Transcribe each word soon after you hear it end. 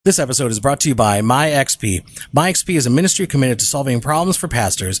This episode is brought to you by MyXP. MyXP is a ministry committed to solving problems for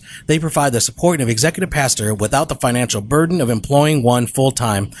pastors. They provide the support of executive pastor without the financial burden of employing one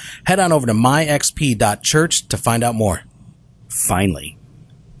full-time. Head on over to myxp.church to find out more. Finally.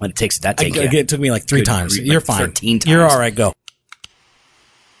 When it takes that It took me like 3 times. Like You're fine. 13 times. You're all right. Go.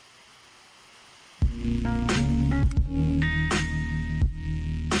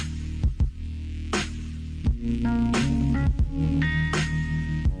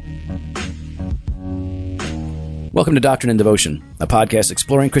 Welcome to Doctrine and Devotion, a podcast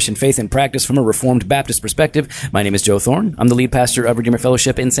exploring Christian faith and practice from a Reformed Baptist perspective. My name is Joe Thorne. I'm the lead pastor of Redeemer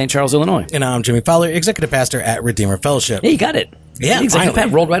Fellowship in St. Charles, Illinois. And I'm Jimmy Fowler, executive pastor at Redeemer Fellowship. Hey, you got it. Yeah, the executive finally.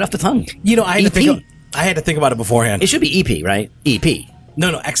 pat rolled right off the tongue. You know, I had EP. to think about it beforehand. It should be EP, right? EP.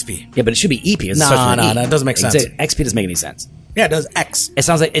 No, XP. Yeah, but it should be EP. It No, starts with an E. it doesn't make sense. XP doesn't make any sense. Yeah, it does. X. It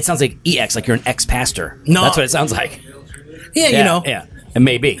sounds like EX, like you're an ex-pastor. No. That's what it sounds like. Yeah, you know. Yeah, and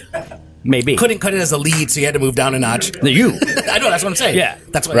maybe. Couldn't cut it as a lead, so you had to move down a notch. You. I know, that's what I'm saying. Yeah.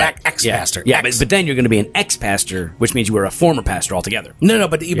 That's what Right. ex-pastor. Yeah, Ex. but then you're going to be an ex-pastor, which means you were a former pastor altogether. No,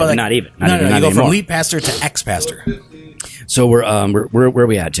 but you like, not even. No, Not you go anymore. from lead pastor to ex-pastor. So we're where are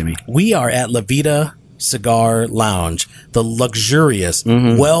we at, Jimmy? We are at La Vida Cigar Lounge, the luxurious,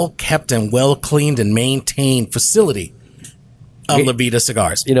 well-kept and well-cleaned and maintained facility of La Vida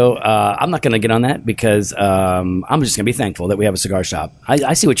Cigars. You know, I'm not going to get on that because I'm just going to be thankful that we have a cigar shop.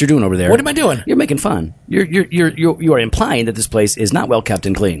 I see what you're doing over there. What am I doing? You're making fun. You are implying that this place is not well kept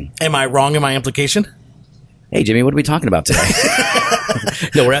and clean. Am I wrong in my implication? Hey, Jimmy, what are we talking about today?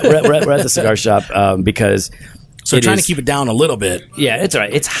 No, we're at the cigar shop because. So trying to keep it down a little bit. Yeah, it's all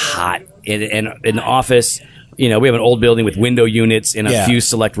right. It's hot in the office. You know, we have an old building with window units in a few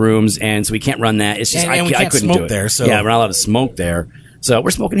select rooms, and so we can't run that. It's just And we I can't couldn't smoke do it there. So yeah, we're not allowed to smoke there. So we're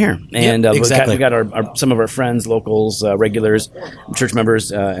smoking here, and exactly. we got our some of our friends, locals, regulars, church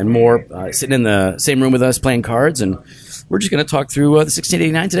members, and more sitting in the same room with us playing cards, and we're just going to talk through the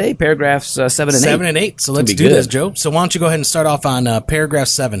 1689 today, paragraphs 7 and 8. 7 and 8. So let's do this, Joe. So why don't you go ahead and start off on paragraph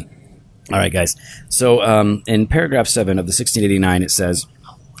 7. All right, guys. So in paragraph 7 of the 1689, it says,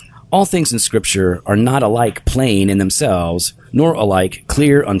 "All things in Scripture are not alike plain in themselves, nor alike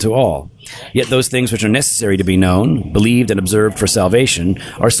clear unto all. Yet those things which are necessary to be known, believed, and observed for salvation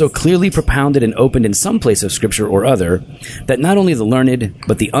are so clearly propounded and opened in some place of Scripture or other, that not only the learned,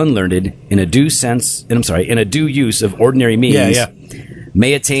 but the unlearned, in a due use of ordinary means,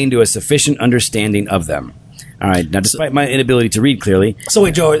 may attain to a sufficient understanding of them." All right. Now, despite my inability to read clearly, So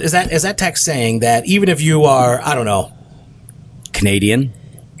wait, Joe, is that text saying that even if you are, I don't know, Canadian.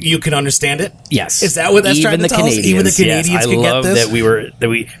 you can understand it? Yes. Is that what that's trying to tell us? Even the Canadians yes. can I love get this? that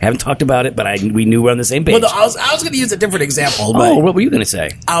we haven't talked about it, but we knew we're on the same page. Well, no, I was going to use a different example, but what were you going to say?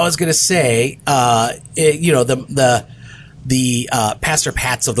 I was going to say, the Pastor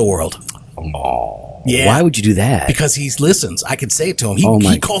Pats of the world. Oh, Yeah. Why would you do that? Because he listens. I can say it to him.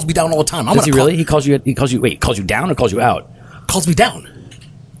 He calls me down all the time. Does he really? He calls you. Wait, he calls you down or calls you out? Calls me down.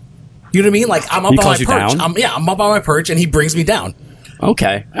 You know what I mean? Like I'm up He on my calls you perch. down? I'm up on my perch, and he brings me down.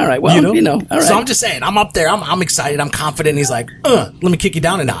 Okay. All right. Well, All right. So I'm just saying, I'm up there. I'm excited. I'm confident. And he's like, let me kick you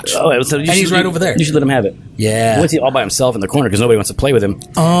down a notch. Oh, so he's right over there. You should let him have it. Yeah. What's he all by himself in the corner because nobody wants to play with him?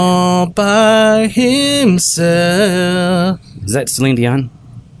 All by himself. Is that Celine Dion?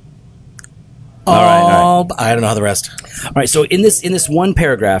 All right. I don't know how the rest. All right, so in this one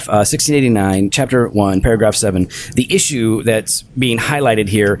paragraph, 1689, chapter 1, paragraph 7, the issue that's being highlighted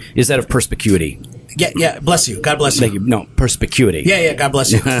here is that of perspicuity. Yeah. Bless you. God bless you. Thank you. No, perspicuity. Yeah. God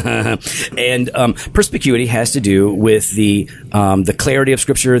bless you. And perspicuity has to do with the clarity of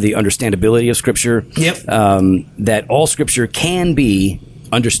Scripture, the understandability of Scripture. Yep. That all Scripture can be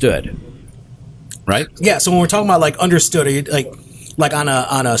understood. Right? Yeah. So when we're talking about like understood, are you, like on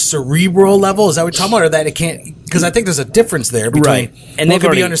a cerebral level, is that what you're talking about, or that it can't? Because I think there's a difference there between and what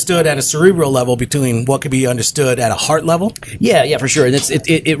could be understood at a cerebral level between what could be understood at a heart level. Yeah, for sure. And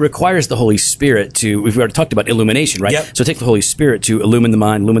it requires the Holy Spirit to. We've already talked about illumination, right? Yep. So take the Holy Spirit to illumine the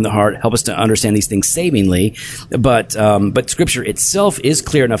mind, illumine the heart, help us to understand these things savingly. But Scripture itself is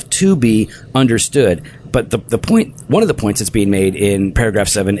clear enough to be understood. But the point, one of the points that's being made in paragraph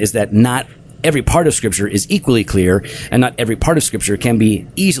 7 is that not every part of Scripture is equally clear, and not every part of Scripture can be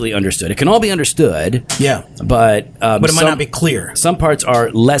easily understood. It can all be understood, but it might not be clear. Some parts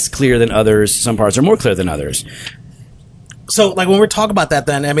are less clear than others. Some parts are more clear than others. So, like when we're talking about that,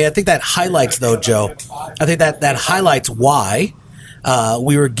 then I mean, I think that highlights, though, Joe. I think that highlights why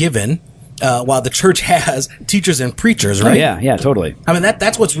we were given. While the church has teachers and preachers, right? Oh, yeah, totally. I mean,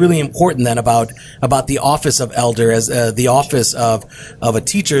 that's what's really important then about the office of elder as the office of a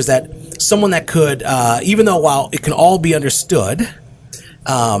teacher, is that someone that could, even though while it can all be understood,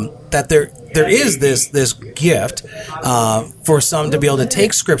 that there is this gift for some to be able to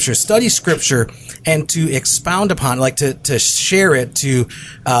take Scripture, study Scripture, and to expound upon, like to share it, to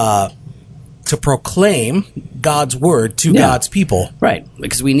proclaim God's word to God's people. Right,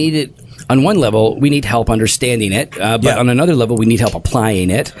 because we need it. On one level, we need help understanding it, but on another level, we need help applying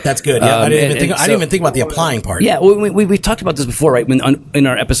it. That's good. Yeah, I didn't even think about the applying part. Yeah, we've talked about this before, right? In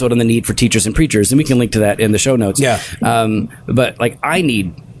our episode on the need for teachers and preachers, and we can link to that in the show notes. Yeah. But like, I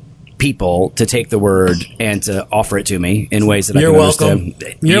need people to take the word and to offer it to me in ways that You're I can welcome.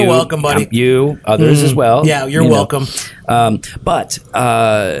 understand. You're welcome, buddy. You, others as well. Yeah, you're welcome. But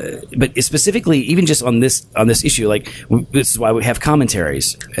specifically, even just on this issue, like, this is why we have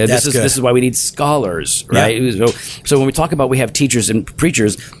commentaries. This is why we need scholars, right? Yeah. So when we talk about we have teachers and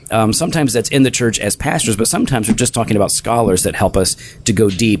preachers, sometimes that's in the church as pastors, but sometimes we're just talking about scholars that help us to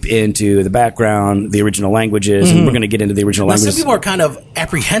go deep into the background, the original languages, and we're going to get into the original languages. Some people are kind of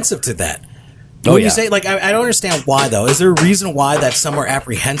apprehensive to that. When you say, like, I don't understand why, though. Is there a reason why that some are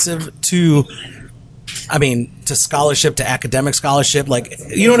apprehensive to, to scholarship, to academic scholarship? Like,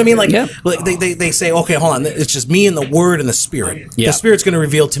 you know what I mean? Like, like they say, okay, hold on, it's just me and the Word and the Spirit. Yeah. The Spirit's going to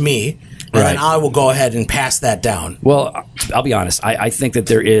reveal to me, and then I will go ahead and pass that down. Well, I'll be honest. I think that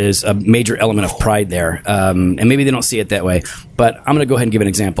there is a major element of pride there, and maybe they don't see it that way. But I'm going to go ahead and give an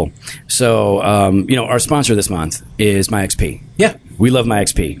example. So, our sponsor this month is MyXP. Yeah. We love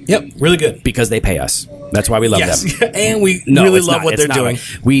MyXP. Yep, really good. Because they pay us. That's why we love them. And we really love what they're doing.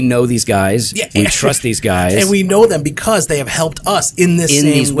 Right. We know these guys. Yeah. We trust these guys. And we know them because they have helped us in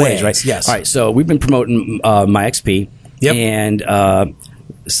these ways, right? Yes. All right, so we've been promoting MyXP. Yep. And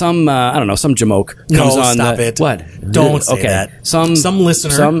some jamoke comes on. Stop it. What? Don't say that. Some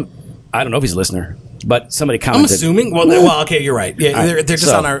listener. I don't know if he's a listener, but somebody commented. I'm assuming. Well, okay, you're right. Yeah, they're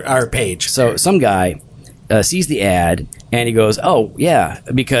just on our page. So some guy sees the ad and he goes, "Oh yeah,"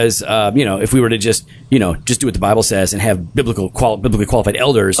 because if we were to just do what the Bible says and have biblically qualified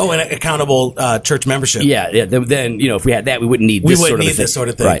elders, and accountable church membership. Yeah. Then if we had that, we wouldn't need this sort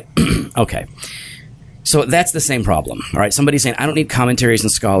of thing. Right? Okay. So that's the same problem. All right. Somebody's saying, I don't need commentaries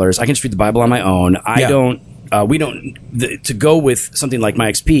and scholars. I can just read the Bible on my own. To go with something like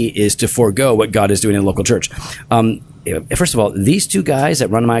MyXP is to forego what God is doing in the local church. First of all, these two guys that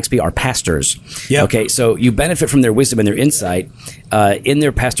run MyXP are pastors. Yep. Okay. So you benefit from their wisdom and their insight, in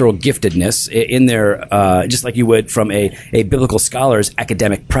their pastoral giftedness, in their, just like you would from a biblical scholar's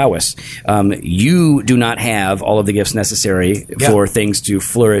academic prowess. You do not have all of the gifts necessary for things to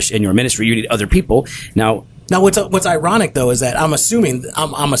flourish in your ministry. You need other people. Now, what's ironic though is that I'm assuming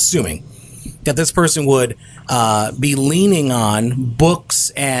that this person would be leaning on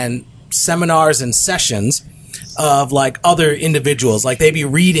books and seminars and sessions of like other individuals, like they'd be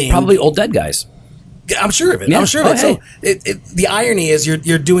reading probably old dead guys. I'm sure of it. Yeah. I'm sure of it. So the irony is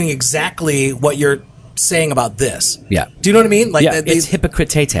you're doing exactly what you're saying about this. Yeah. Do you know what I mean? Like it's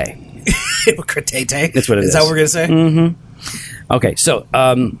hypocritete. Hypocritete. That's what it is. Is that what we're gonna say? Mm-hmm. Okay. So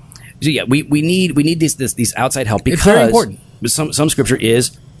we need these outside help because it's very important. Some scripture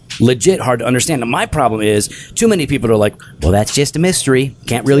is legit hard to understand. Now, my problem is too many people are like, well, that's just a mystery.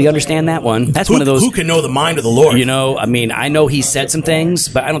 Can't really understand that one. That's one of those. Who can know the mind of the Lord? I know he said some things,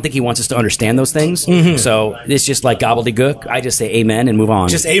 but I don't think he wants us to understand those things. Mm-hmm. So it's just like gobbledygook. I just say amen and move on.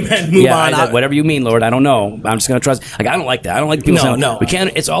 Just amen, move on. Whatever you mean, Lord. I don't know. I'm just going to trust. Like, I don't like that. I don't like people saying, no. We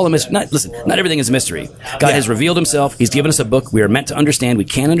can't. It's all a mystery. Not everything is a mystery. God has revealed himself. He's given us a book. We are meant to understand. We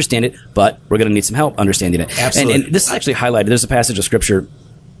can't understand it, but we're going to need some help understanding it. Absolutely. And this is actually highlighted. There's a passage of scripture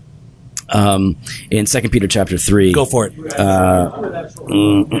in 2 Peter chapter 3. Go for it.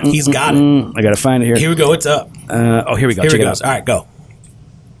 He's got it. I got to find it here. Here we go. It's up. Here we go. Check it out. All right, go.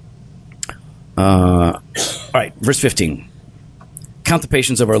 All right, verse 15. Count the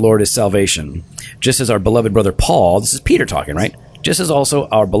patience of our Lord as salvation, just as our beloved brother Paul, this is Peter talking, right? Just as also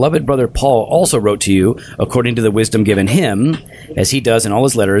our beloved brother Paul also wrote to you, according to the wisdom given him, as he does in all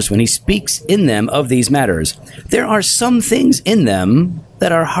his letters, when he speaks in them of these matters. There are some things in them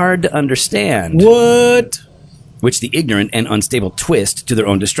that are hard to understand. What? Which the ignorant and unstable twist to their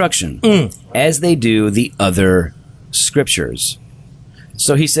own destruction, as they do the other scriptures.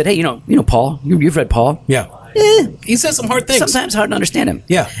 So he said, hey, Paul, you've read Paul? Yeah. He says some hard things. Sometimes hard to understand him.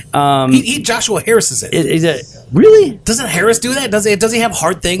 Yeah. He Joshua Harris's it. Is it really? Doesn't Harris do that? Does he have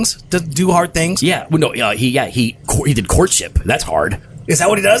hard things? Do hard things? Yeah. Well, no. He did courtship. That's hard. Is that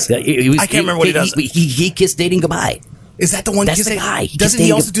what he does? I can't remember what he does. He kissed dating goodbye. Is that the one? That's the guy. Doesn't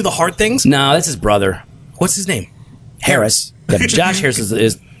he also do the hard things? No, that's his brother. What's his name? Harris. Yeah, Josh Harris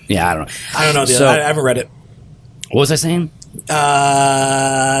is. Yeah, I don't know. I don't know. I haven't read it. What was I saying?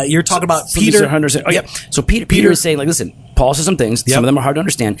 You're talking about Some things Peter. are hard to understand. Oh, Yep. yeah. So Peter is saying, like, listen, Paul says some things. Yep. Some of them are hard to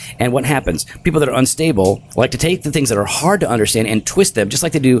understand. And what happens? People that are unstable like to take the things that are hard to understand and twist them, just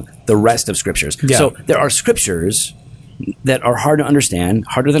like they do the rest of scriptures. Yeah. So there are scriptures that are hard to understand,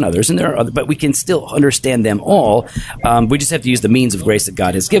 harder than others, and there are other, but we can still understand them all. We just have to use the means of grace that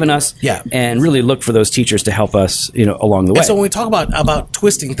God has given us, Yeah. and really look for those teachers to help us, along the way. And so when we talk about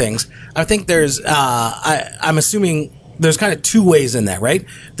twisting things, I think there's I'm assuming there's kind of two ways in that, right?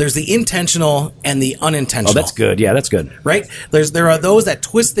 There's the intentional and the unintentional. Oh, that's good. Yeah, that's good. Right? There are those that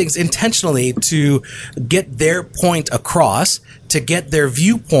twist things intentionally to get their point across, to get their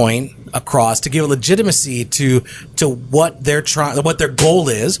viewpoint across, to give legitimacy to what they're trying, what their goal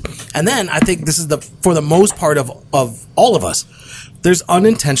is. And then I think this is for the most part of all of us, there's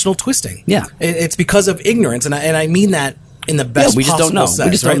unintentional twisting. Yeah. It's because of ignorance, and I mean that in the best We just don't possible know. sense.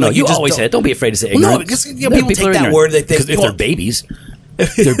 We just don't right? know. Like, You just always say it. Don't be afraid to say Well, no, ignorant. because people take are that ignorant. word, they think, 'Cause if well- they're babies.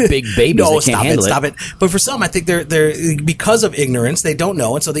 They're big babies. No, They can't handle stop it. But for some, I think they're because of ignorance, they don't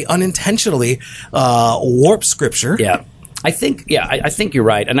know, and so they unintentionally warp scripture. Yeah, I think you're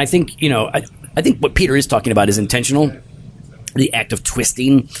right, and I think I think what Peter is talking about is intentional, the act of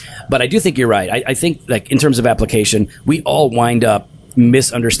twisting. But I do think you're right. I think, like, in terms of application, we all wind up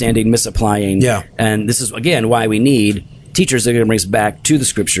misunderstanding, misapplying. Yeah. And this is again why we need teachers that are going to bring us back to the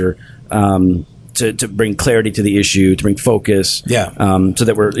scripture. To bring clarity to the issue, to bring focus, Yeah. so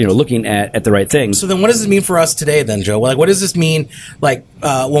that we're looking at the right things. So then, what does this mean for us today, then, Joe? Like, what does this mean, like,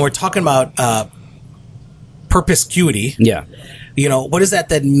 when we're talking about perspicuity? Yeah, What does that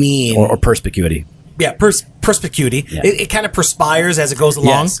then mean? or perspicuity. Yeah, perspicuity. Yeah. It kind of perspires as it goes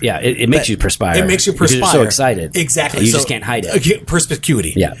along. Yes, yeah, it makes you perspire. It makes you Because perspire. you're so excited. Exactly. You just can't hide it.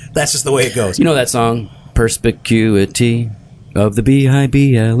 Perspicuity. Yeah. That's just the way it goes. You know that song, Perspicuity of the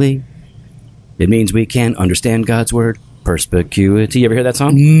Bible? It means we can't understand God's word. Perspicuity. You ever hear that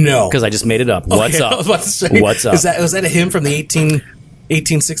song? No. Because I just made it up. What's Okay, up? I was about to say, What's up? Was that a hymn from the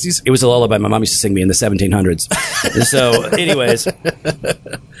 1860s? It was a lullaby my mom used to sing me in the 1700s. So, anyways.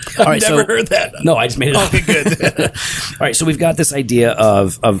 All right, Never heard that. No, I just made it up. Okay, good. All right, so we've got this idea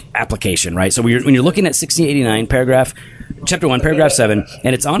of application, right? So when you're looking at 1689, chapter 1, paragraph 7,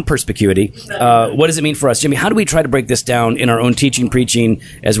 and it's on perspicuity, what does it mean for us? Jimmy, how do we try to break this down in our own teaching, preaching,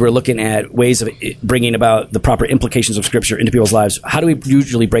 as we're looking at ways of bringing about the proper implications of Scripture into people's lives? How do we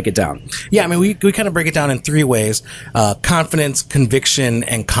usually break it down? Yeah, I mean, we kind of break it down in three ways: confidence, conviction,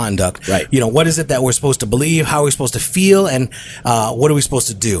 and conduct. Right. What is it that we're supposed to believe? How are we supposed to feel? And what are we supposed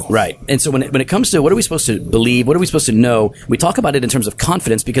to do? Right. And so when it comes to what are we supposed to believe, what are we supposed to know, we talk about it in terms of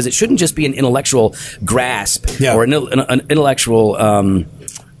confidence, because it shouldn't just be an intellectual grasp or an intellectual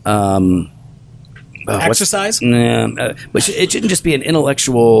exercise. But it shouldn't just be an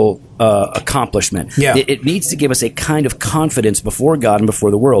intellectual accomplishment. Yeah. It needs to give us a kind of confidence before God and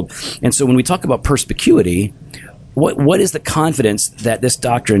before the world. And so when we talk about perspicuity, what is the confidence that this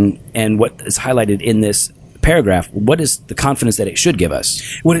doctrine and what is highlighted in this paragraph, what is the confidence that it should give us?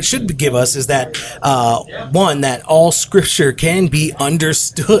 What it should give us is that, one, that all Scripture can be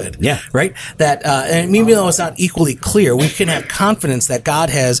understood. Yeah. Right? That, and even though it's not equally clear, we can have confidence that God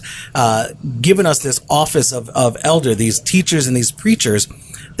has given us this office of elder, these teachers and these preachers,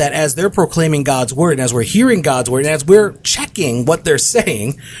 that as they're proclaiming God's word, and as we're hearing God's word, and as we're checking what they're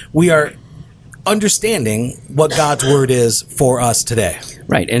saying, we are understanding what God's word is for us today.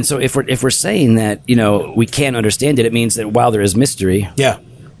 Right. And so if we're saying that, we can't understand it, it means that while there is mystery, Yeah.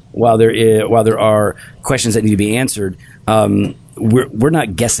 while there are questions that need to be answered, we're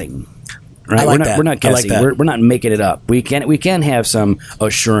not guessing. Right? I like that. We're not I like guessing. that. We're not making it up. We can have some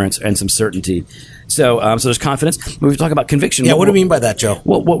assurance and some certainty. So there's confidence. When we talk about conviction, Yeah, what do you mean by that, Joe?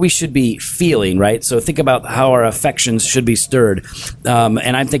 what we should be feeling, right? So think about how our affections should be stirred.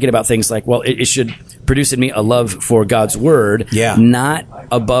 And I'm thinking about things like, well, it should produce in me a love for God's word, Yeah. not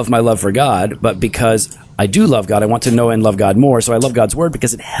above my love for God, but because I do love God. I want to know and love God more. So I love God's word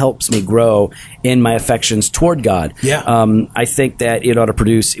because it helps me grow in my affections toward God. Yeah. I think that it ought to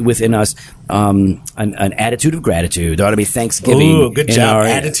produce within us an attitude of gratitude. There ought to be thanksgiving. Ooh, good job.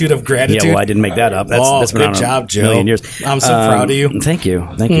 Attitude of gratitude. Yeah, well, I didn't make that up. That's been good on job, a Joe. million years. I'm so proud of you. Thank you.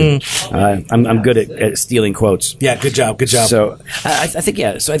 I'm good at stealing quotes. Yeah, good job. Good job. So I think,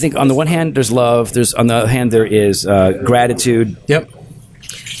 yeah. So I think on the one hand, there's love. On the other hand, there is gratitude. Yep.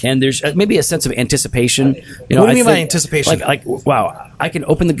 And there's maybe a sense of anticipation. What do you mean by anticipation? Like wow, I can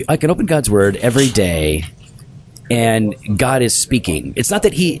open God's word every day, and God is speaking. It's not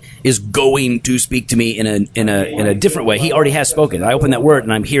that He is going to speak to me in a different way. He already has spoken. I open that word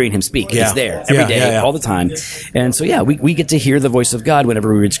and I'm hearing Him speak. Yeah. It's there every day, all the time. And so, we get to hear the voice of God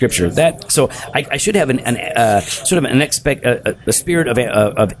whenever we read Scripture. So I should have a spirit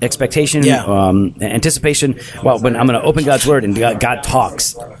of expectation, anticipation. Well, when I'm going to open God's word and God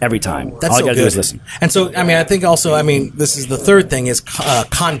talks every time. That's all I so got to good. do is listen. And so, I think also, this is the third thing is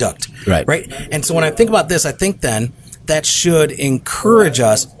conduct. Right. And so when I think about this, I think then that should encourage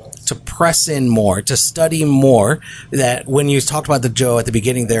us to press in more, to study more. That when you talked about Joe at the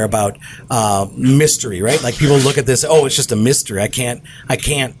beginning there about mystery, right? Like people look at this, oh, it's just a mystery. I can't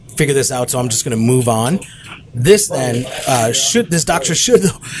figure this out, so I'm just going to move on. This then this doctrine should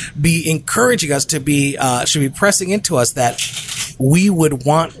be encouraging us to be should be pressing into us that we would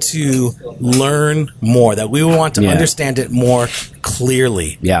want to learn more, that we would want to understand it more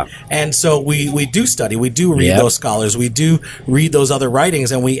clearly. Yeah. And so we do study, we do read those scholars, we do read those other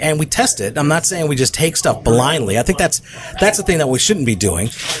writings, and we test it. I'm not saying we just take stuff blindly. I think that's the thing that we shouldn't be doing.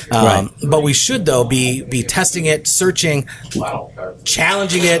 But we should though be testing it, searching,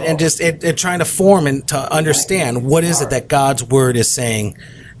 challenging it, and just trying to form and to understand what is it that God's word is saying.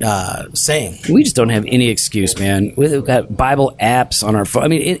 We just don't have any excuse, man. We've got Bible apps on our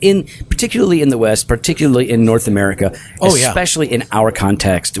phone. In particularly in the West, particularly in North America, especially in our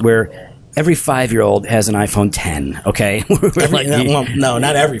context, where every 5-year-old has an iPhone 10. Okay, no,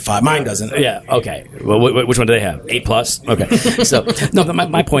 not every 5. Mine doesn't. Yeah. Okay. Well, which one do they have? 8 plus. Okay. So no,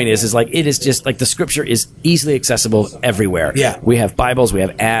 my point is like it is just like the Scripture is easily accessible everywhere. Yeah. We have Bibles, we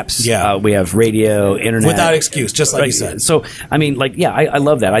have apps. Yeah. We have radio, internet, without excuse, just like you said. So I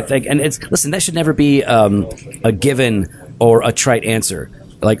love that. I think, and that should never be a given or a trite answer.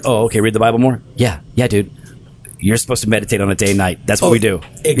 Like, oh, okay, read the Bible more. Yeah, dude. You're supposed to meditate on it day and night. That's what we do.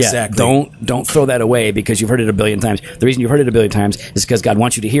 Exactly. Yeah, don't throw that away because you've heard it a billion times. The reason you've heard it a billion times is because God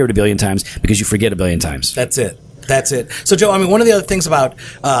wants you to hear it a billion times because you forget a billion times. That's it. So, Joe, one of the other things about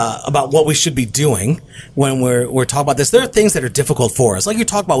what we should be doing when we're talking about this, there are things that are difficult for us, like you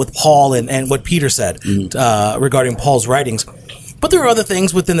talked about with Paul and what Peter said regarding Paul's writings. But there are other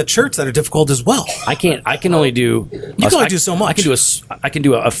things within the church that are difficult as well. I can only do. You can only do so much. I can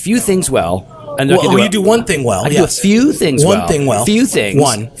do a few things well. And you do one thing well. I do a few things well. One thing well. Few things.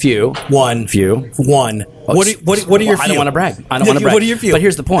 Few. What are your few? I don't want to brag. What are your few? But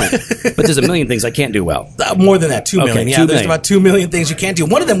here's the point. But there's a million things I can't do well. More than that, 2 million. Okay, yeah, there's about 2 million things you can't do.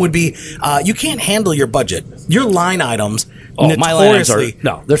 One of them would be you can't handle your budget. Your line items my line items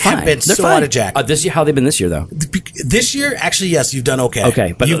they're fine. Have been they're so fine. out of jack. This year, how they've been this year, though? This year, actually, yes, you've done okay.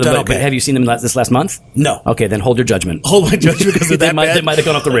 Okay, but you've done okay. But have you seen them this last month? No. Okay, then hold your judgment. Hold my judgment because they might have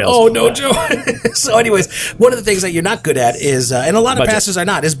gone off the rails. Oh no, Joe. So, anyways, one of the things that you're not good at is, and a lot of pastors are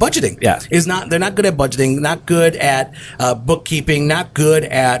not, is budgeting. Yeah, they're not good at budgeting, not good at bookkeeping, not good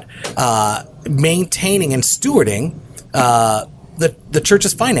at maintaining and stewarding the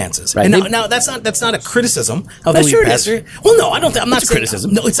church's finances. Right. And now that's not a criticism of the lead pastor. Well, no, I don't think I'm not saying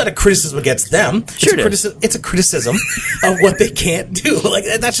criticism. No, it's not a criticism against them. Sure, it's a criticism of what they can't do. Like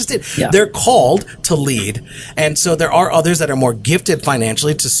that's just it. Yeah. They're called to lead, and so there are others that are more gifted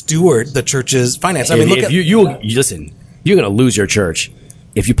financially to steward the church's finances. You listen, you're going to lose your church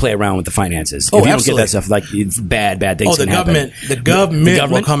if you play around with the finances. If you don't get that stuff, like it's bad things can happen. The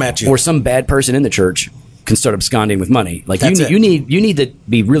government will come at you. Or some bad person in the church can start absconding with money. Like you need to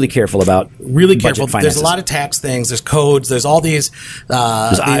be really careful about budget finances. There's a lot of tax things. There's codes. There's all these.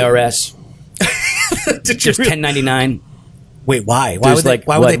 There's IRS. There's 1099. Wait, why? Why would they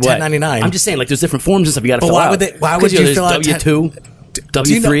 1099? I'm just saying, like, there's different forms and stuff you got to fill out. Why would you fill out W2,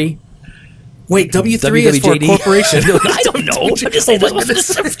 W3? Wait, W3 is for a corporation. I don't know. I'm just saying,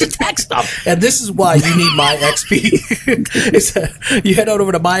 the tax stuff. And this is why you need MyXP. You head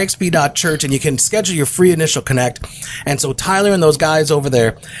over to myxp.church and you can schedule your free initial connect. And so Tyler and those guys over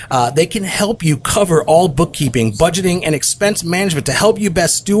there, they can help you cover all bookkeeping, budgeting, and expense management to help you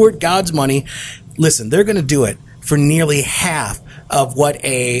best steward God's money. Listen, they're going to do it for nearly half of what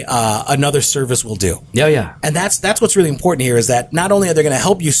another service will do. Yeah. And that's what's really important here is that not only are they going to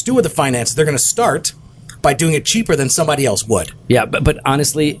help you steward the finances, they're going to start by doing it cheaper than somebody else would. Yeah, but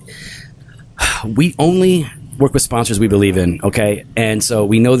honestly, we only work with sponsors we believe in, okay? And so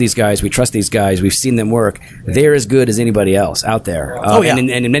we know these guys, we trust these guys, we've seen them work. They're as good as anybody else out there. And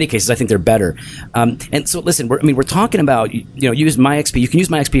in many cases, I think they're better. And so listen, we're talking about, use MyXP. You can use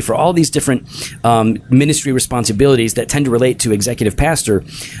MyXP for all these different ministry responsibilities that tend to relate to executive pastor.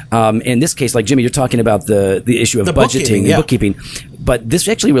 In this case, like Jimmy, you're talking about the issue of budgeting and bookkeeping. But this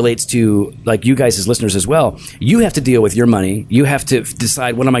actually relates to like you guys as listeners as well. You have to deal with your money. You have to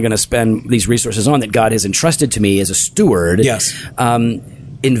decide what am I going to spend these resources on that God has entrusted to me as a steward. Yes.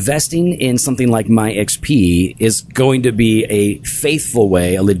 Investing in something like MyXP is going to be a faithful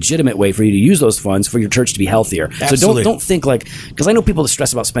way, a legitimate way for you to use those funds for your church to be healthier. Absolutely. So don't think like, because I know people that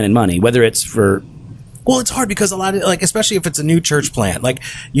stress about spending money, whether it's for. Well, it's hard because a lot of like, especially if it's a new church plant, like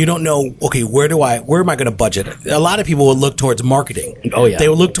you don't know, okay, where am I going to budget? A lot of people will look towards marketing. Oh yeah. They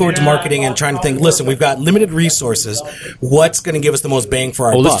will look towards marketing and trying to think, listen, we've got limited resources. What's going to give us the most bang for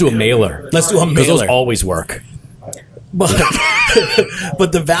our buck? Let's do a mailer. Let's do a mailer. Because those always work.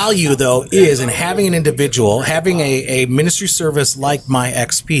 But the value, though, is in having an individual, having a ministry service like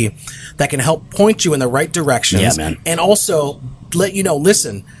MyXP that can help point you in the right directions. Yeah, man. And also let you know,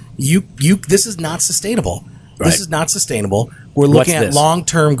 listen, this is not sustainable. Right. This is not sustainable. We're looking at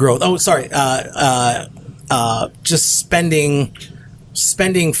long-term growth. Oh, sorry. Just spending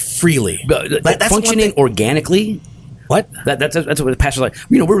freely. That's functioning organically. What? That's what the pastor's like.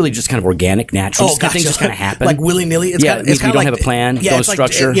 We're really just kind of organic, natural. Oh, gotcha. Things just kind of happen, like willy nilly. It's yeah, kind of, we don't have a plan, no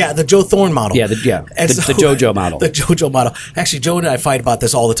structure. Like, the Joe Thorne model. The JoJo model. The JoJo model. Actually, Joe and I fight about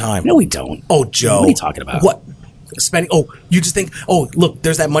this all the time. No, we don't. Oh, Joe, what are you talking about? What? Spending? Oh, you just think? Oh, look,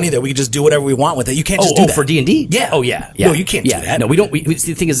 there's that money there. We can just do whatever we want with it. You can't just do that for D&D. Yeah. Oh yeah. No, you can't do that. No, we don't.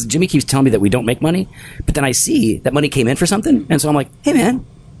 See, the thing is, Jimmy keeps telling me that we don't make money, but then I see that money came in for something, and so I'm like, hey man.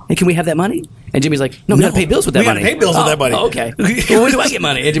 Hey, can we have that money? And Jimmy's like, no, we got to pay bills with that money. We got to pay bills with that money. Oh, okay. Well, when do I get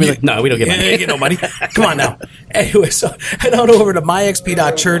money? And Jimmy's like, no, we don't get money. You get no money. Come on now. Anyway, so head on over to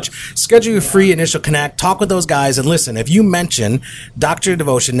myxp.church, schedule your free initial connect, talk with those guys, and listen, if you mention Doctrine and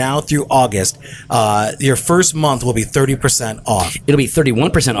Devotion now through August, your first month will be 30% off. It'll be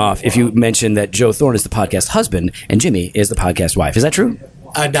 31% off if you mention that Joe Thorne is the podcast husband and Jimmy is the podcast wife. Is that true?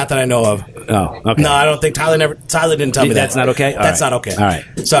 Not that I know of. Oh, okay. No, I don't think Tyler didn't tell me that. That's not okay? That's not okay. All right.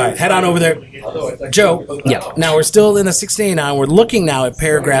 Sorry. Head on over there. Joe. Yeah. Now, we're still in the 1689. We're looking now at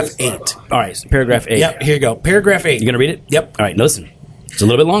paragraph 8. All right. So paragraph 8. Yep. Here you go. Paragraph 8. You going to read it? Yep. All right. Now listen. It's a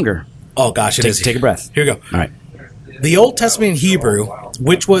little bit longer. Oh, gosh. It is. Take a breath. Here you go. All right. The Old Testament in Hebrew,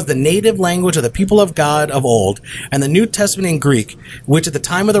 which was the native language of the people of God of old, and the New Testament in Greek, which at the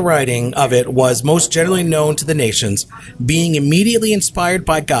time of the writing of it was most generally known to the nations, being immediately inspired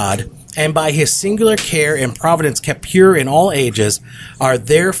by God, and by his singular care and providence kept pure in all ages, are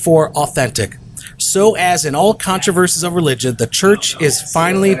therefore authentic. So as in all controversies of religion, the church is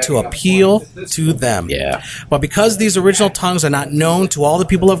finally to appeal to them. Yeah. But because these original tongues are not known to all the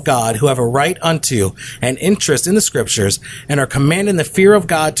people of God who have a right unto and interest in the scriptures and are commanded in the fear of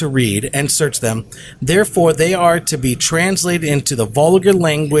God to read and search them, therefore they are to be translated into the vulgar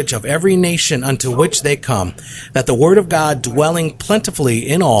language of every nation unto which they come, that the word of God dwelling plentifully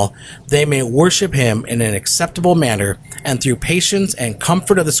in all, they may worship him in an acceptable manner, and through patience and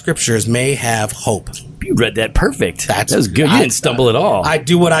comfort of the scriptures may have hope. You read that perfect. That was good. You didn't stumble at all. I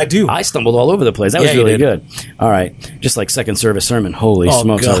do what I do. I stumbled all over the place. That was really good. All right. Just like second service sermon. Holy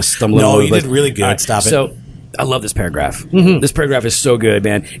smokes, God. I was stumbling all over the place. No, you did really good. Right. Stop it. So, I love this paragraph. Mm-hmm. This paragraph is so good,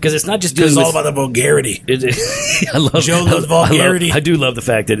 man. Because it's not just dealing with... It's all about the vulgarity. I love Joe loves vulgarity. I do love the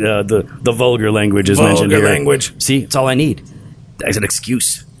fact that the vulgar language is mentioned here. Vulgar language. See, it's all I need. That's an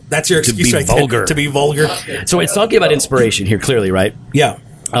excuse. That's your excuse right there. To be vulgar. So it's talking about inspiration here, clearly, right? Yeah.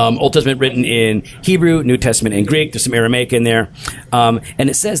 Old Testament written in Hebrew, New Testament in Greek. There's some Aramaic in there. And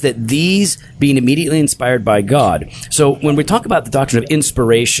it says that these being immediately inspired by God. So when we talk about the doctrine of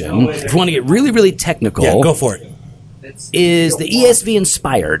inspiration, if we want to get really, really technical... Yeah, go for it. Is the ESV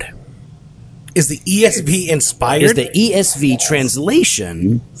inspired? Is the ESV inspired? Is the ESV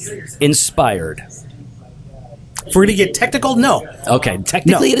translation inspired? For you to get technical, no. Okay,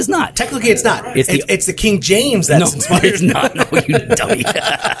 technically it is not. Technically it's not. It's the King James that's inspired. It's not. No, you dummy.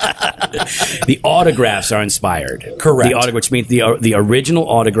 The autographs are inspired. Correct. Which means the original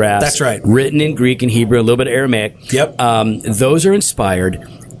autographs. That's right. Written in Greek and Hebrew, a little bit of Aramaic. Yep. Those are inspired.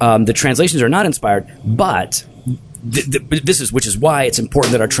 The translations are not inspired, but... which is why it's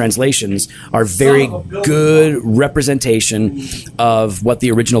important that our translations are very good representation of what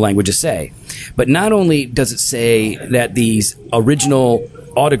the original languages say. But not only does it say that these original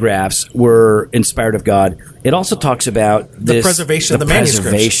autographs were inspired of God, it also talks about the preservation of the manuscripts.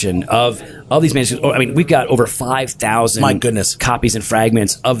 Preservation of these manuscripts. I mean, we've got over 5,000 My goodness. copies and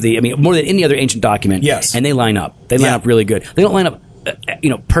fragments of more than any other ancient document. Yes. And they line up. They line up really good. They don't line up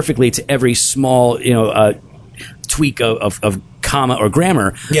perfectly to every small, tweak of comma or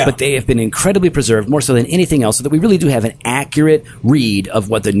grammar, but they have been incredibly preserved, more so than anything else, so that we really do have an accurate read of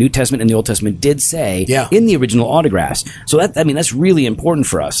what the New Testament and the Old Testament did say in the original autographs. So that's really important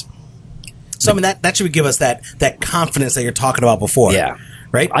for us. So I mean that should give us that confidence that you're talking about before. Yeah.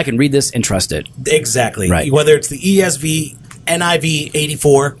 Right? I can read this and trust it. Exactly. Right. Whether it's the ESV, NIV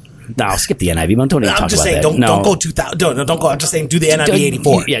 84. No, I'll skip the NIV. But don't even talk I'm just about saying, that. don't go 2000. Don't go. I'm just saying, do the NIV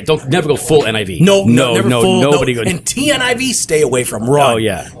 84. Yeah, don't never go full NIV. No, never full. Nobody no. goes. And TNIV, stay away from. Run. Oh,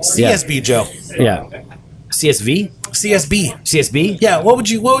 yeah. CSB, Joe. Yeah. CSV? CSB. CSB? Yeah. What would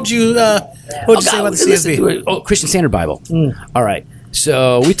you say about the CSB? Oh, Christian Standard Bible. All right.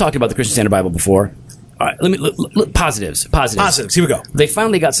 So we talked about the Christian Standard Bible before. All right. Let me look, positives. Positives. Here we go. They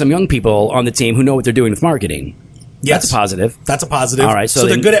finally got some young people on the team who know what they're doing with marketing. Yes. That's a positive. That's a positive. All right. So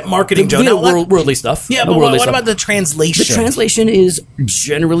they're good at marketing, Joe. Now, worldly stuff. Yeah, but what about the translation? The translation is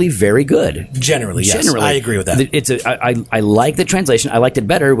generally very good. Generally, yes. Generally, I agree with that. I like the translation. I liked it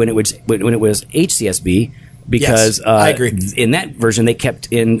better when it was HCSB. Because yes, I agree. In that version, they kept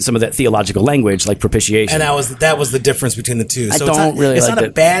in some of that theological language, like propitiation, and that was the difference between the two. So it's not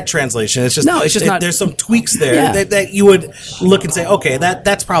a bad translation. It's just not. There's some tweaks there that you would look and say, okay,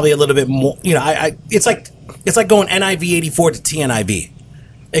 that's probably a little bit more. You know, it's like going NIV 84 to TNIV,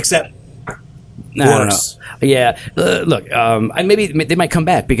 except worse. Yeah, look, maybe they might come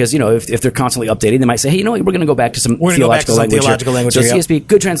back because if they're constantly updating, they might say, hey, we're going to go back to some theological language. So CSB,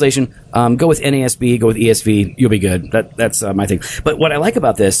 good translation. Go with NASB, go with ESV. You'll be good. That's my thing. But what I like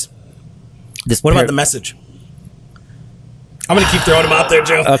about this. What about the message? I'm going to keep throwing them out there,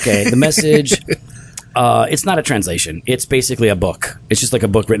 Joe. Okay, the message. It's not a translation. It's basically a book. It's just like a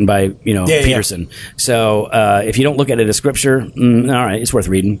book written by Peterson. Yeah. So if you don't look at it as scripture, all right, it's worth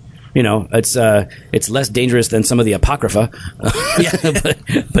reading. It's less dangerous than some of the Apocrypha,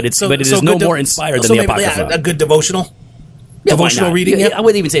 but it is no more inspired than the Apocrypha. A good devotional? Devotional reading? Yeah, I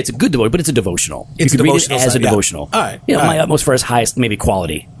wouldn't even say it's a good devotional, but it's a devotional. You could read it as a devotional. All right. My utmost for its highest, maybe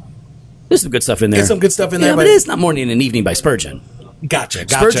quality. There's some good stuff in there. There's some good stuff in there. But it's not Morning and Evening by Spurgeon. Gotcha.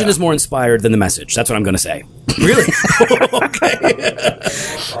 Spurgeon is more inspired than the Message. That's what I'm going to say. Really? Okay.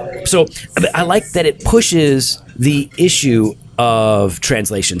 So I like that it pushes the issue of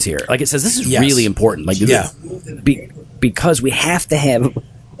translations here. Like it says, this is really important. Like, because we have to have.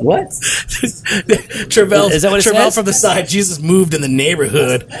 What? Travell, is that what it Travell says? From the side, Jesus moved in the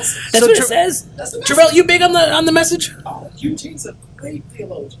neighborhood. That's what it says? Travell, you big on the message? Eugene's a great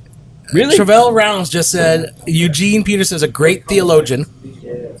theologian. Really? Travell Rounds just said Eugene Peterson is a great theologian.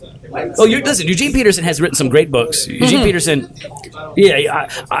 Oh, listen, Eugene Peterson has written some great books. Eugene Peterson,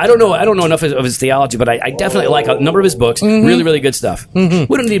 I don't know enough of his theology, but I definitely like a number of his books. Really, really good stuff. We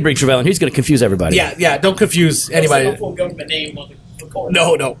don't need to bring Travell in. He's going to confuse everybody. Yeah, don't confuse anybody.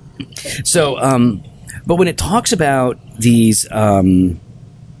 No. So, but when it talks about these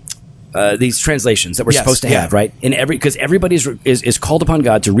translations that we're supposed to have, right? Because everybody is called upon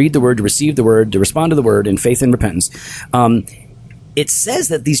God to read the word, to receive the word, to respond to the word in faith and repentance. It says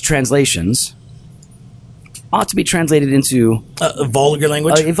that these translations ought to be translated into a vulgar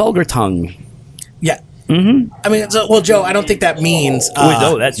language, a vulgar tongue. Yeah. Mm-hmm. I mean, Joe, I don't think that means. We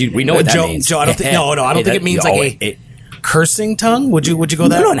know what that means. Joe, I don't think. No, I don't think it means a cursing tongue. Would you go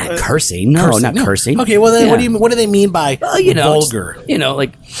there? No, not cursing. No, not cursing. Okay, well then, what do they mean by vulgar?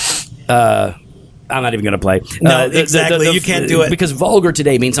 I'm not even going to play. No, exactly. You can't do it. Because vulgar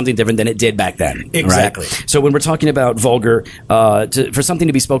today means something different than it did back then. Exactly. Right? So when we're talking about vulgar, for something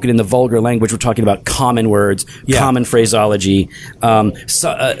to be spoken in the vulgar language, we're talking about common words, common phraseology.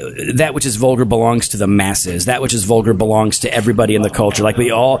 That which is vulgar belongs to the masses. That which is vulgar belongs to everybody in the culture. Like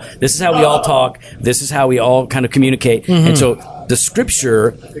this is how we all talk. This is how we all kind of communicate. And so the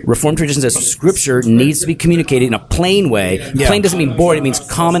scripture, Reformed tradition says scripture needs to be communicated in a plain way. Plain doesn't mean boring. It means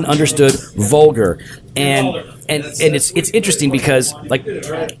common, understood, vulgar. And it's interesting because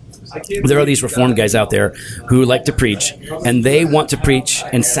there are these Reformed guys out there who like to preach, and they want to preach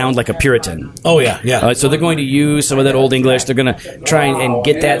and sound like a Puritan. Oh, yeah. So they're going to use some of that Old English. They're going to try and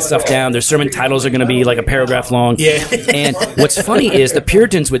get that stuff down. Their sermon titles are going to be like a paragraph long. Yeah. And what's funny is the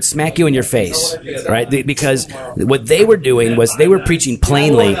Puritans would smack you in your face, right? Because what they were doing was they were preaching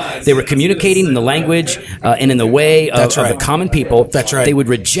plainly. They were communicating in the language and in the way of the common people. That's right. They would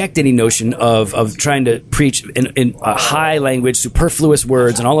reject any notion of trying to preach in a high language, superfluous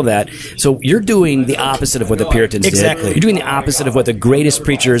words, and all of that. So you're doing the opposite of what the Puritans did. You're doing the opposite of what the greatest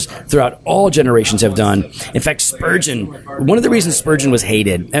preachers throughout all generations have done. In fact, Spurgeon, one of the reasons Spurgeon was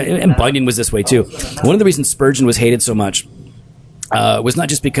hated, and Bunyan was this way too, one of the reasons Spurgeon was hated so much was not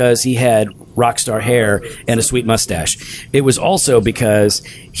just because he had rock star hair and a sweet mustache. It was also because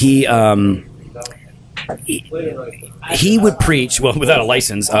he would preach, well, without a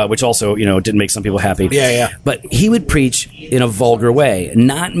license, which also, didn't make some people happy. Yeah. But he would preach in a vulgar way,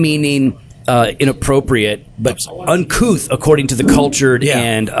 not meaning inappropriate, but uncouth according to the cultured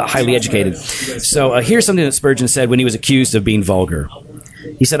and highly educated. So here's something that Spurgeon said when he was accused of being vulgar.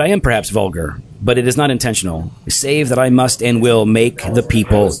 He said, I am perhaps vulgar, but it is not intentional, save that I must and will make the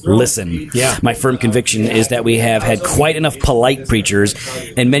people listen. Yeah. My firm conviction is that we have had quite enough polite preachers,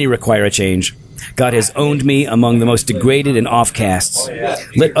 and many require a change. God has owned me among the most degraded and off-castes.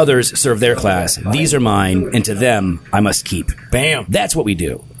 Let others serve their class. These are mine, and to them I must keep. Bam. That's what we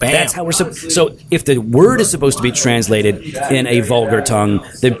do. Bam. That's how we're so if the word is supposed to be translated in a vulgar tongue,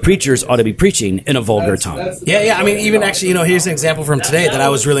 then preachers ought to be preaching in a vulgar tongue. Yeah. I mean, even actually, here's an example from today that I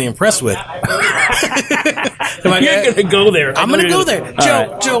was really impressed with. You're going to go there. I'm going to go there.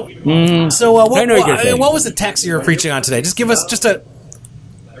 Joe. So, what was the text you were preaching on today? Just give us just a...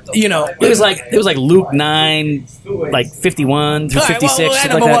 it was like Luke 9, like 51 through 56.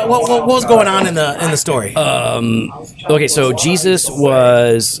 Adam, what was going on in the story? Okay, so Jesus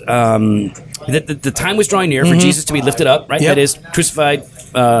was the time was drawing near for Jesus to be lifted up, right? Yep. That is crucified,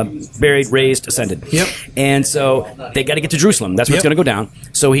 buried, raised, ascended. Yep. And so they got to get to Jerusalem. That's where it's going to go down.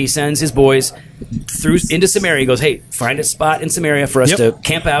 So he sends his boys into Samaria. He goes, hey, find a spot in Samaria for us to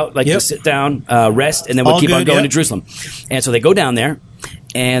camp out, to sit down, rest, and then we'll keep on going to Jerusalem. And so they go down there.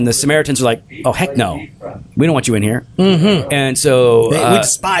 And the Samaritans are like, "Oh heck no, we don't want you in here." Mm-hmm. And so we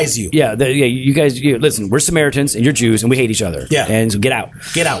despise you. Yeah, you guys. Listen, we're Samaritans and you're Jews, and we hate each other. Yeah, and so get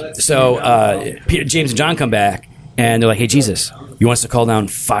out. So Peter, James, and John come back, and they're like, "Hey, Jesus, you want us to call down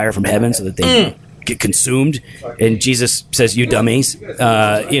fire from heaven so that they get consumed?" And Jesus says, "You dummies."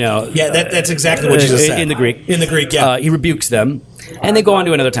 Yeah, that's exactly what Jesus said in the Greek. Yeah, he rebukes them. And they go on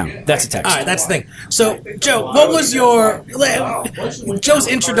to another town. That's the text. All right, that's the thing. So, Joe, what was Joe's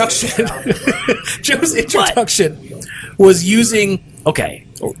introduction? Joe's introduction was using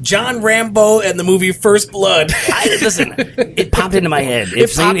John Rambo and the movie First Blood. Listen, it popped into my head.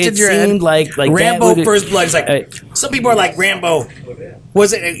 It popped into your head. Seemed like Rambo First Blood. It's like some people are like Rambo.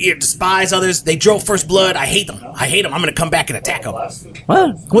 Was it you despise others? They drove First Blood. I hate them. I'm going to come back and attack them.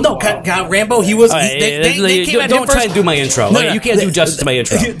 What? Well, no, Rambo. He was. They came don't try and do my intro. No, you can't do justice to my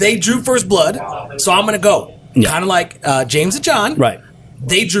intro. They drew First Blood, so I'm going to go. Yeah. Kind of like James and John. Right.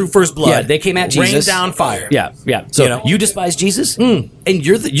 They drew First Blood. Yeah, they came at Jesus. Rained down fire. Yeah. So you despise Jesus, and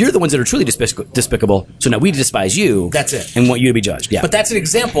you're the ones that are truly despicable. So now we despise you. That's it. And want you to be judged. Yeah. But that's an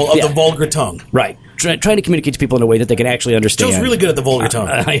example of the vulgar tongue. Right. Trying to communicate to people in a way that they can actually understand. Joe's really good at the vulgar tongue.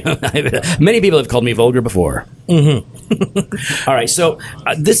 Many people have called me vulgar before. Mm-hmm. All right. So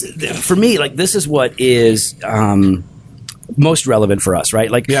this, for me, this is what is most relevant for us,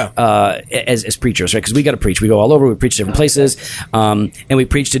 right? As preachers, right? Because we got to preach. We go all over. We preach different places, and we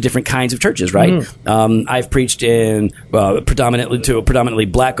preach to different kinds of churches, right? Mm-hmm. I've preached in predominantly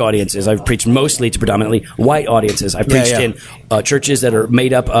black audiences. I've preached mostly to predominantly white audiences. I've preached in churches that are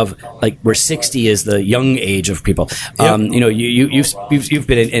made up of where 60 is the young age of people. You've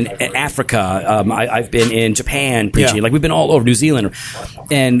been in Africa. I've been in Japan preaching. Yeah. We've been all over New Zealand,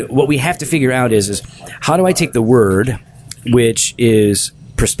 and what we have to figure out is how do I take the word, which is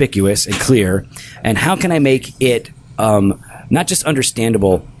perspicuous and clear, and how can I make it not just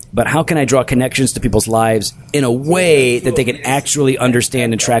understandable, but how can I draw connections to people's lives in a way that they can actually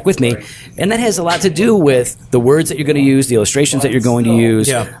understand and track with me? And that has a lot to do with the words that you're going to use, the illustrations that you're going to use,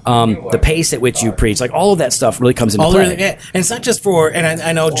 the pace at which you preach. All of that stuff really comes into play. And it's not just for, and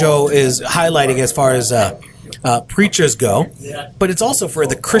I know Joe is highlighting as far as preachers go, but it's also for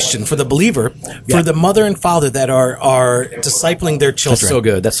the Christian, for the believer, for the mother and father that are discipling their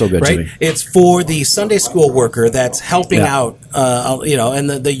children. That's so good, right? Jimmy. It's for the Sunday school worker that's helping out, and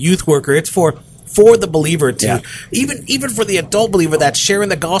the youth worker. It's for the believer to even for the adult believer that's sharing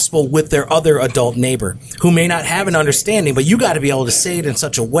the gospel with their other adult neighbor who may not have an understanding, but you got to be able to say it in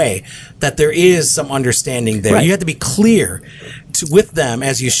such a way that there is some understanding there. Right. You have to be clear with them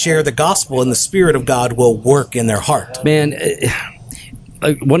as you share the gospel, and the Spirit of God will work in their heart. Man,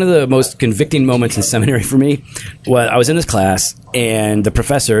 one of the most convicting moments in seminary for me was I was in this class, and the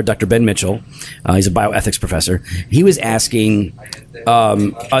professor, Dr. Ben Mitchell, he's a bioethics professor, he was asking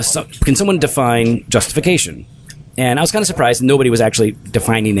us, can someone define justification? And I was kind of surprised nobody was actually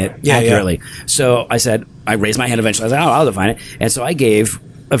defining it accurately. Yeah. So I raised my hand eventually. I was like, I'll define it. And so I gave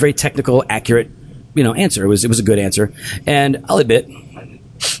a very technical, accurate answer. It was a good answer. And I'll admit,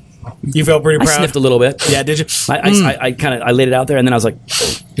 you felt pretty proud? I sniffed a little bit. Yeah, did you? I laid it out there, and then I was like,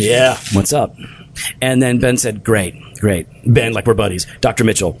 yeah, what's up? And then Ben said, great. Ben, we're buddies. Dr.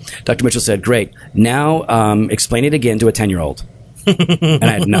 Mitchell said, great. Now explain it again to a 10-year-old. And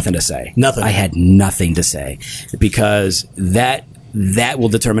I had nothing to say. Nothing. I had nothing to say, because that will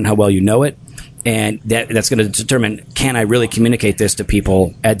determine how well you know it. And that's going to determine, can I really communicate this to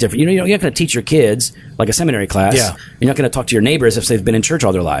people at different... you're not going to teach your kids like a seminary class. Yeah. You're not going to talk to your neighbors if they've been in church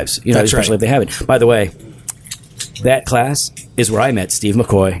all their lives. That's especially right. if they haven't. By the way, that class is where I met Steve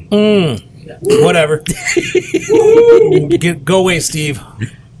McCoy. Whatever. Go away, Steve.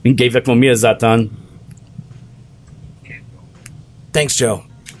 Gave von mir Satan. Thanks, Joe.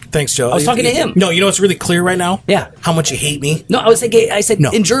 I was talking to him. No, you know what's really clear right now? Yeah. How much you hate me. No, I said No.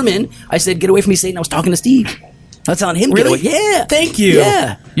 in German, I said, get away from me, Satan. I was talking to Steve. I was telling him, Really? get away. Yeah. Thank you.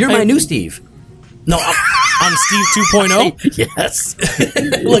 Yeah. You're my new Steve. No, I'm Steve 2.0. Yes.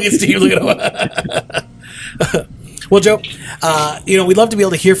 Look at Steve. Look at him. Well, Joe, we'd love to be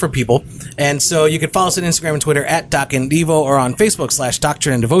able to hear from people. And so you can follow us on Instagram and Twitter at Doc and Devo, or on Facebook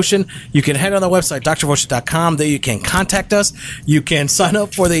 /Doctrine and Devotion. You can head on the website, drdevotion.com. There you can contact us. You can sign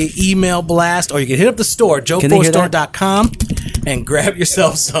up for the email blast, or you can hit up the store, joefostore.com, and grab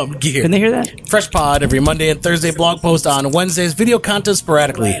yourself some gear. Can they hear that? Fresh pod every Monday and Thursday, blog post on Wednesdays, video content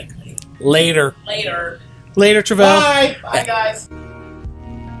sporadically. Later, Later. Travell. Bye. Bye, guys.